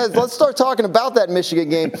us. Des, let's start talking about that Michigan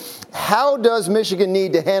game. How does Michigan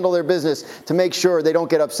need to handle their business to make sure they don't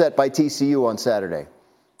get upset by TCU on Saturday?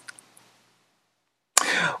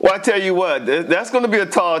 Well, I tell you what, that's going to be a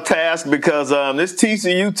tall task because this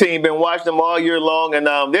TCU team, been watching them all year long, and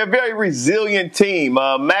they're a very resilient team.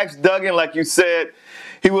 Max Duggan, like you said,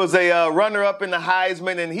 he was a runner-up in the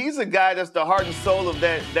Heisman, and he's a guy that's the heart and soul of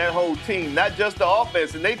that whole team, not just the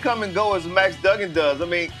offense. And they come and go as Max Duggan does. I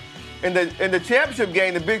mean, in the championship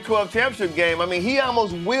game, the Big 12 championship game, I mean, he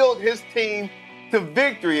almost willed his team to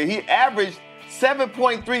victory. He averaged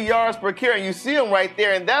 7.3 yards per carry. You see him right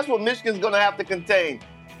there, and that's what Michigan's going to have to contain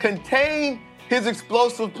his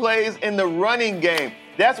explosive plays in the running game.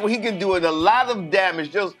 That's what he can do with a lot of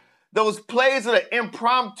damage. Just those plays that are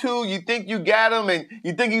impromptu. You think you got him and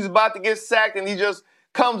you think he's about to get sacked and he just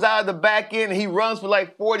comes out of the back end and he runs for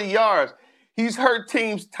like 40 yards. He's hurt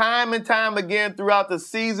teams time and time again throughout the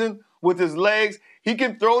season with his legs. He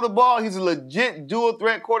can throw the ball. He's a legit dual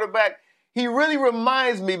threat quarterback. He really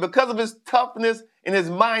reminds me, because of his toughness and his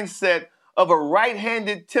mindset, of a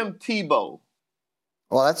right-handed Tim Tebow.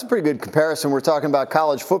 Well, that's a pretty good comparison. We're talking about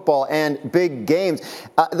college football and big games.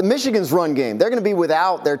 The Michigan's run game, they're going to be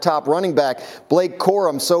without their top running back, Blake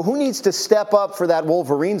Corum. So who needs to step up for that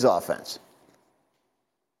Wolverines offense?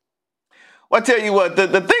 Well, I tell you what, the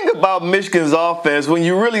thing about Michigan's offense, when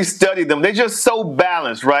you really study them, they're just so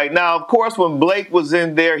balanced right now. Of course, when Blake was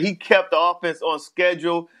in there, he kept the offense on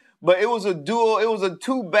schedule, but it was a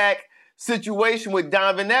two-back situation with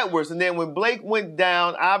Donovan Edwards. And then when Blake went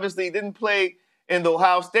down, obviously he didn't play in the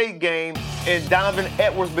Ohio State game, and Donovan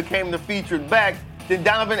Edwards became the featured back. Then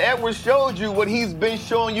Donovan Edwards showed you what he's been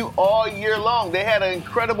showing you all year long. They had an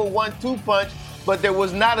incredible 1-2 punch, but there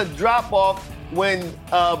was not a drop-off when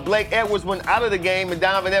Blake Edwards went out of the game and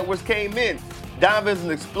Donovan Edwards came in. Donovan's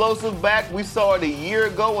an explosive back. We saw it a year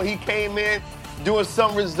ago when he came in doing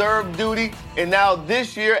some reserve duty, and now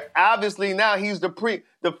this year, obviously now he's the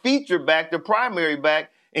feature back, the primary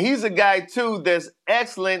back, and he's a guy, too, that's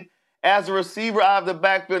excellent as a receiver out of the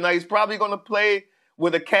backfield. Now, he's probably going to play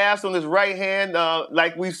with a cast on his right hand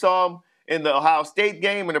like we saw him in the Ohio State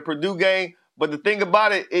game and the Purdue game. But the thing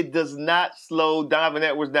about it, it does not slow Donovan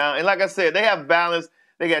Edwards down. And like I said, they have balance.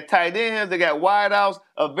 They got tight ends. They got wideouts.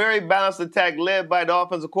 A very balanced attack led by the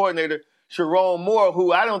offensive coordinator, Sharon Moore,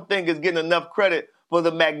 who I don't think is getting enough credit for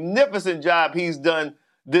the magnificent job he's done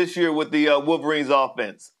this year with the Wolverines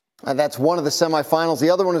offense. That's one of the semifinals.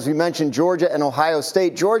 The other one, as we mentioned, Georgia and Ohio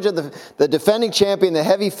State. Georgia, the defending champion, the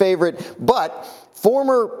heavy favorite, but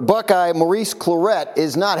former Buckeye Maurice Clarett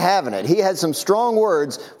is not having it. He had some strong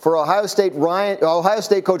words for Ohio State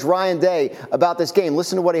coach Ryan Day about this game.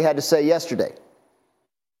 Listen to what he had to say yesterday.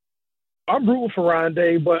 I'm rooting for Ryan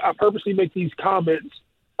Day, but I purposely make these comments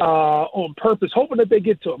on purpose, hoping that they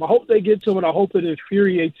get to him. I hope they get to him, and I hope it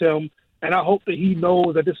infuriates him, and I hope that he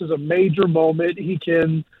knows that this is a major moment. He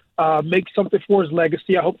can make something for his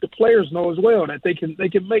legacy. I hope the players know as well that they can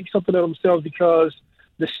make something of themselves, because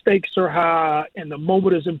the stakes are high and the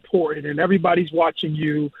moment is important and everybody's watching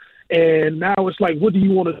you. And now it's like, what do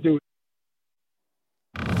you want to do?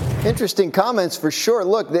 Interesting comments for sure.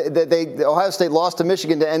 Look, Ohio State lost to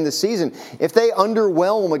Michigan to end the season. If they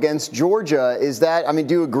underwhelm against Georgia,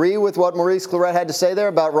 do you agree with what Maurice Clarett had to say there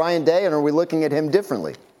about Ryan Day, and are we looking at him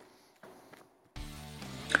differently?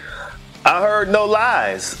 I heard no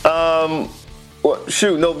lies. November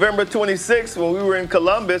 26th, when we were in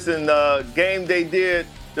Columbus and game day did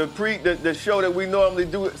the show that we normally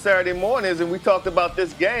do Saturday mornings, and we talked about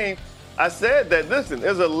this game, I said that, listen,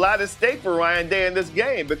 there's a lot at stake for Ryan Day in this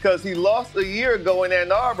game because he lost a year ago in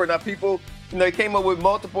Ann Arbor. Now, people, they came up with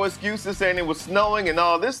multiple excuses saying it was snowing and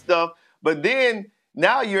all this stuff, but then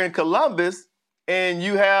now you're in Columbus, and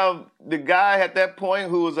you have the guy at that point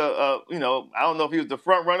who was I don't know if he was the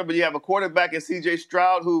front runner, but you have a quarterback in C.J.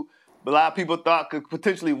 Stroud who a lot of people thought could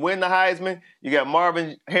potentially win the Heisman. You got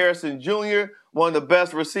Marvin Harrison Jr., one of the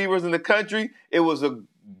best receivers in the country. It was a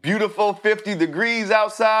beautiful 50 degrees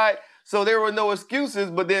outside, so there were no excuses,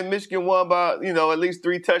 but then Michigan won by, at least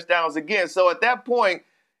 3 touchdowns again. So at that point,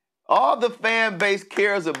 all the fan base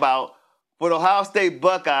cares about for the Ohio State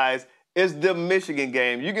Buckeyes is the Michigan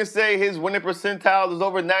game. You can say his winning percentile is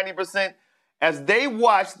over 90%. As they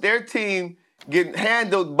watch their team get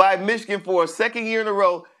handled by Michigan for a second year in a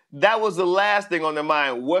row, that was the last thing on their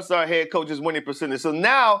mind. What's our head coach's winning percentage? So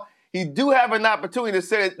now he do have an opportunity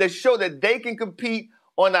to show that they can compete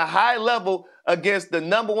on a high level against the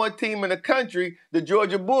number one team in the country, the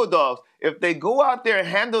Georgia Bulldogs. If they go out there and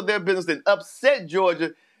handle their business and upset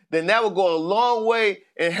Georgia, then that will go a long way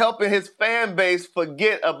in helping his fan base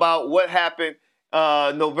forget about what happened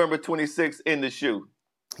November 26th in the shoe.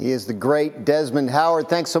 He is the great Desmond Howard.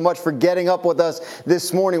 Thanks so much for getting up with us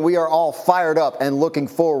this morning. We are all fired up and looking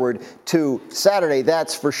forward to Saturday,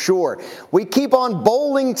 that's for sure. We keep on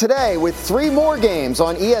bowling today with 3 more games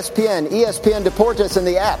on ESPN, ESPN Deportes, and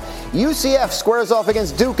the app. UCF squares off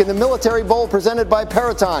against Duke in the Military Bowl presented by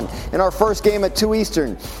Peraton in our first game at 2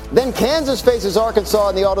 Eastern. Then Kansas faces Arkansas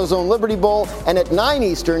in the AutoZone Liberty Bowl, and at 9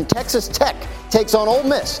 Eastern, Texas Tech takes on Ole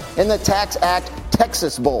Miss in the Tax Act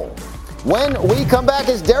Texas Bowl. When we come back,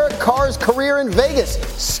 is Derek Carr's career in Vegas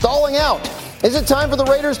stalling out? Is it time for the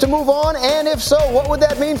Raiders to move on? And if so, what would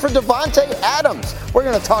that mean for Davante Adams? We're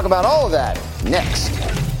going to talk about all of that next.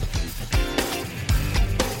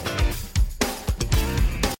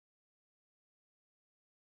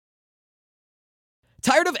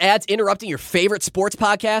 Tired of ads interrupting your favorite sports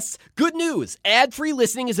podcasts? Good news! Ad-free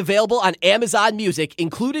listening is available on Amazon Music,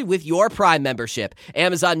 included with your Prime membership.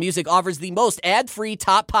 Amazon Music offers the most ad-free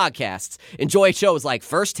top podcasts. Enjoy shows like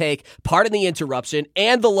First Take, Pardon the Interruption,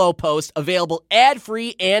 and The Low Post, available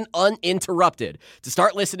ad-free and uninterrupted. To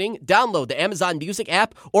start listening, download the Amazon Music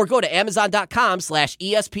app or go to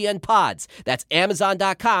amazon.com/ESPN Pods. That's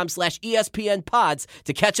amazon.com/ESPN Pods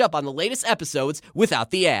to catch up on the latest episodes without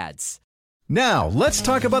the ads. Now, let's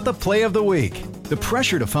talk about the play of the week. The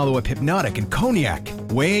pressure to follow up Hypnotic and Cognac,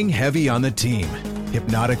 weighing heavy on the team.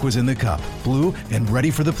 Hypnotic was in the cup, blue, and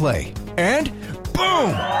ready for the play. And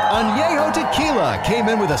boom! Añejo Tequila came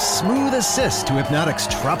in with a smooth assist to Hypnotic's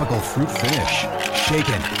tropical fruit finish.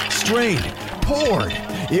 Shaken, strained, poured.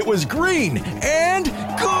 It was green and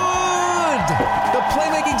good! The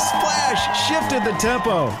playmaking splash shifted the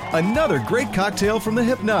tempo. Another great cocktail from the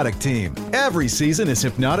Hypnotic team. Every season is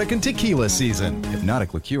Hypnotic and Tequila season.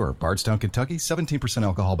 Hypnotic Liqueur, Bardstown, Kentucky, 17%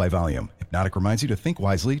 alcohol by volume. Hypnotic reminds you to think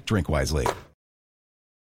wisely, drink wisely.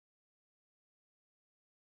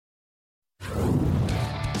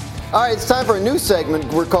 All right, it's time for a new segment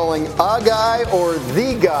we're calling A Guy or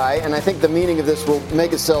The Guy, and I think the meaning of this will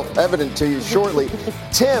make itself evident to you shortly.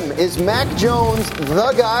 Tim, is Mac Jones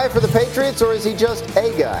the guy for the Patriots, or is he just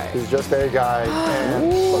a guy? He's just a guy.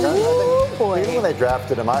 And look, I think even when they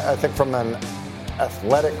drafted him, I think from an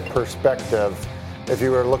athletic perspective, if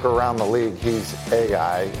you were to look around the league, he's a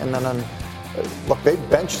guy. And then, look, they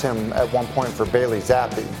benched him at one point for Bailey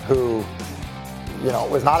Zappi, who,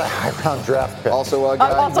 was not a high-round draft pick. Also a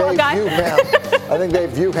guy. I think they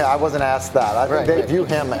view him. I wasn't asked that. I think they view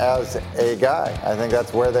him as a guy. I think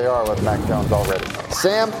that's where they are with Mac Jones already.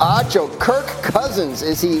 Sam Acho, Kirk Cousins,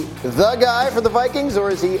 is he the guy for the Vikings,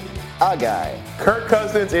 or is he a guy? Kirk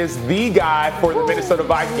Cousins is the guy for the Minnesota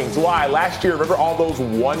Vikings. Why? Last year, remember all those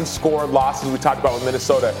one-score losses we talked about with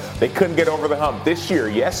Minnesota? They couldn't get over the hump. This year,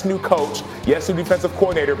 yes, new coach, yes, new defensive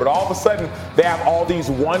coordinator, but all of a sudden, they have all these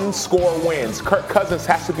one-score wins. Kirk Cousins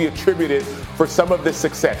has to be attributed for some of this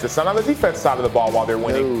success. It's not on the defense side of the ball while they're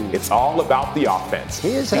winning. No. It's all about the offense.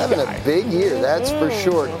 He is having a big year, that's for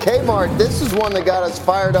sure. Kmart, this is one that got us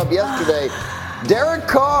fired up yesterday. Derek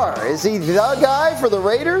Carr, is he the guy for the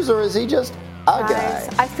Raiders, or is he just a guy?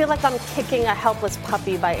 I feel like I'm kicking a helpless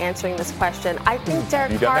puppy by answering this question. I think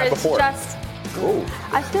Derek Carr is just... Cool.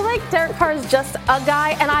 I feel like Derek Carr is just a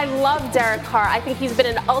guy, and I love Derek Carr. I think he's been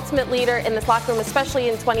an ultimate leader in this locker room, especially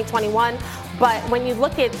in 2021. But when you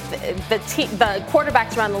look at the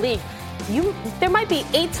quarterbacks around the league, there might be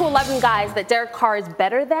 8 to 11 guys that Derek Carr is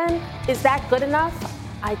better than. Is that good enough?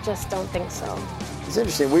 I just don't think so. It's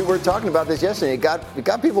interesting. We were talking about this yesterday. It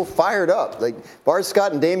got people fired up. Like Bart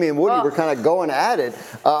Scott and Damian Woody were kind of going at it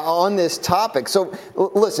on this topic. So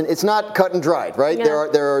listen, it's not cut and dried, right? Yeah.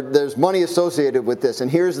 There's money associated with this, and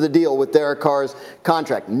here's the deal with Derek Carr's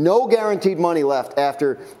contract: no guaranteed money left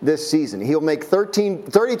after this season. He'll make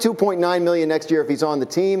 $32.9 million next year if he's on the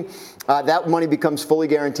team. That money becomes fully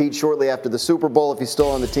guaranteed shortly after the Super Bowl if he's still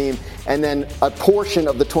on the team, and then a portion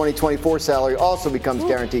of the 2024 salary also becomes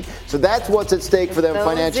guaranteed. So that's what's at stake for them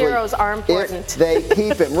financially. Those zeros are important. If they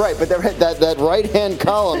keep him, right? But that right-hand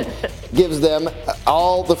column gives them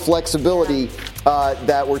all the flexibility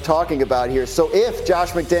that we're talking about here. So if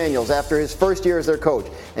Josh McDaniels, after his first year as their coach,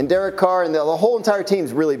 and Derek Carr and the whole entire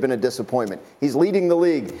team's really been a disappointment. He's leading the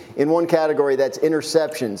league in one category, that's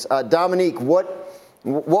interceptions. Dominique, what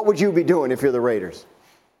would you be doing if you're the Raiders?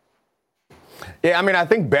 Yeah, I mean, I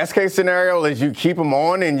think best case scenario is you keep him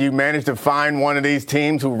on and you manage to find one of these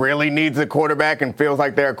teams who really needs a quarterback and feels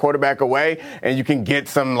like they're a quarterback away, and you can get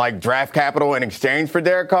some like draft capital in exchange for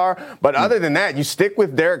Derek Carr. But other than that, you stick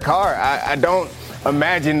with Derek Carr. I don't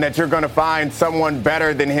imagine that you're going to find someone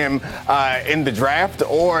better than him in the draft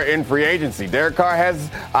or in free agency. Derek Carr has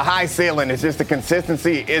a high ceiling. It's just the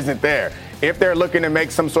consistency isn't there. If they're looking to make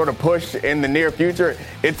some sort of push in the near future,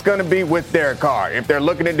 it's going to be with Derek Carr. If they're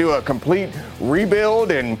looking to do a complete rebuild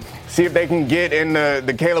and see if they can get in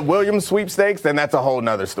the Caleb Williams sweepstakes, then that's a whole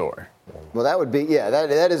nother story. Well, that would be,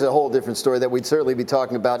 that is a whole different story that we'd certainly be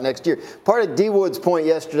talking about next year. Part of D. Wood's point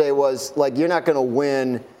yesterday was, like, you're not going to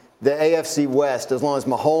win the AFC West as long as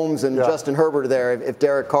Mahomes and Justin Herbert are there if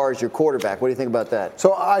Derek Carr is your quarterback. What do you think about that?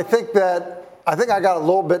 So I think I got a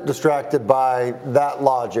little bit distracted by that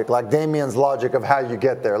logic, like Damien's logic of how you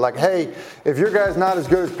get there. Like, hey, if your guy's not as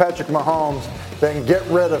good as Patrick Mahomes, then get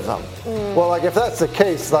rid of him. Well, like, if that's the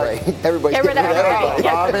case, like, everybody's get rid of everybody.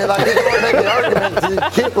 I mean, like, you can make the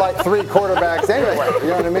argument to keep like 3 quarterbacks anyway. You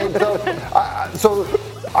know what I mean? So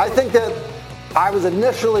I think that I was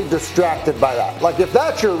initially distracted by that. Like, if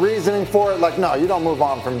that's your reasoning for it, like, no, you don't move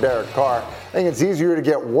on from Derek Carr. I think it's easier to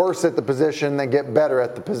get worse at the position than get better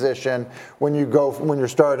at the position when you're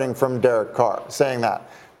starting from Derek Carr, saying that.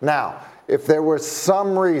 Now, if there was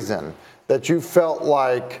some reason that you felt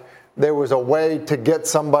like there was a way to get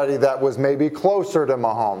somebody that was maybe closer to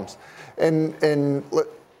Mahomes, and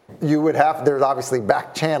you would have, there's obviously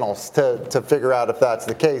back channels to figure out if that's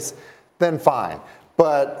the case, then fine.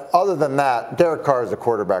 But other than that, Derek Carr is a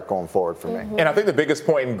quarterback going forward for me. And I think the biggest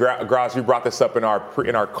point, and Graz, you brought this up in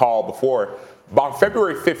our call before, on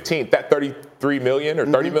February 15th, that $33 million or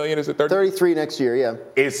 $30 million, is it 30? 33 next year, yeah.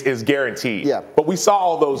 Is guaranteed. Yeah. But we saw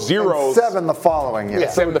all those zeros. And 7 the following year. Yeah,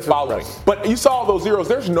 7 the following. But you saw all those zeros.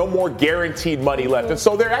 There's no more guaranteed money left. And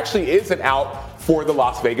so there actually is an out for the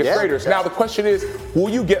Las Vegas Raiders. Now, the question is, will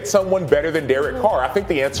you get someone better than Derek Carr? I think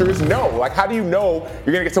the answer is no. Like, how do you know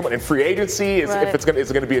you're going to get someone in free agency? If it's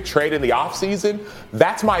going to be a trade in the offseason?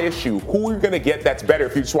 That's my issue. Who are you going to get that's better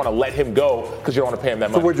if you just want to let him go because you don't want to pay him that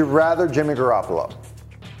money? So would you rather Jimmy Garoppolo?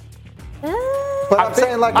 But I'm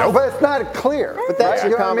saying, like, but it's not clear. But that's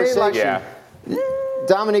your conversation. I mean? Like,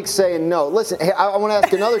 Dominique's saying no. Listen, hey, I want to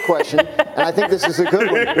ask another question, and I think this is a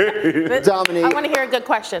good one. Dominique. I want to hear a good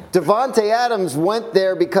question. Davante Adams went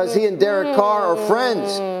there because he and Derek Carr are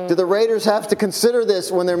friends. Do the Raiders have to consider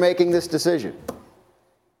this when they're making this decision?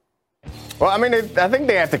 Well, I mean, I think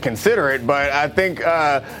they have to consider it, but I think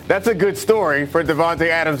that's a good story for Davante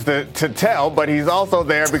Adams to tell, but he's also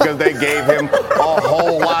there because they gave him a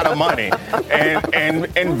whole lot of money.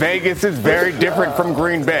 And Vegas is very different from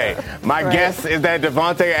Green Bay. My guess is that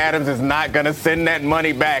Davante Adams is not going to send that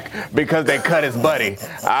money back because they cut his buddy.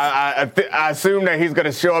 I assume that he's going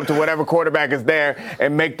to show up to whatever quarterback is there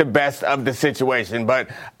and make the best of the situation. But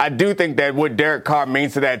I do think that what Derek Carr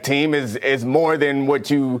means to that team is more than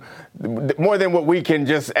what we can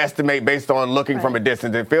just estimate based on looking from a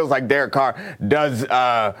distance. It feels like Derek Carr does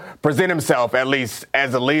present himself, at least,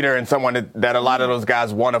 as a leader and someone that a lot of those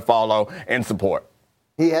guys want to follow and support.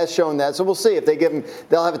 He has shown that. So we'll see if they give him.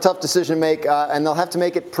 They'll have a tough decision to make, and they'll have to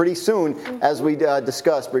make it pretty soon, as we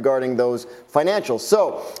discussed regarding those financials.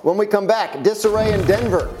 So when we come back, disarray in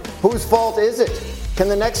Denver. Whose fault is it? Can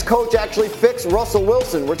the next coach actually fix Russell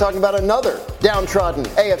Wilson? We're talking about another downtrodden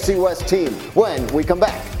AFC West team when we come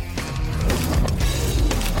back.